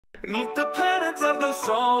Meet the planets of the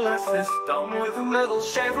solar system with a little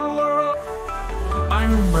shaver world.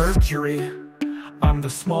 I'm Mercury. I'm the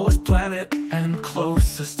smallest planet and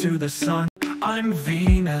closest to the sun. I'm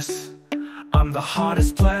Venus. I'm the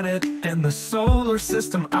hottest planet in the solar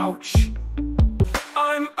system. Ouch.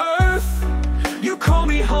 I'm Earth. You call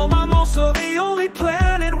me home. I'm also the only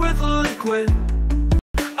planet with liquid.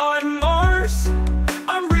 I'm Mars.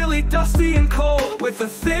 I'm really dusty and cold with a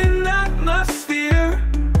thin atmosphere.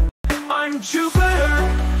 I'm Jupiter.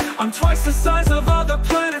 I'm twice the size of other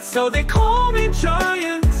planets, so they call me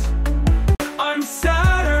giant. I'm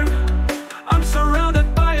Saturn. I'm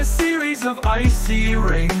surrounded by a series of icy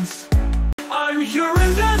rings. I'm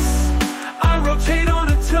Uranus. I rotate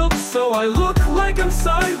on a tilt, so I look like I'm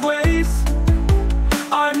sideways.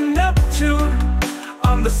 I'm Neptune.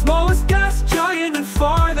 I'm the smallest gas giant and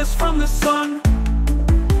farthest from the sun.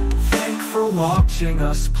 Thanks for watching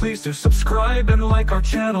us. Please do subscribe and like our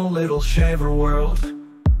channel, Little Shaver World.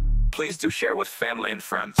 Please do share with family and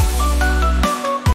friends.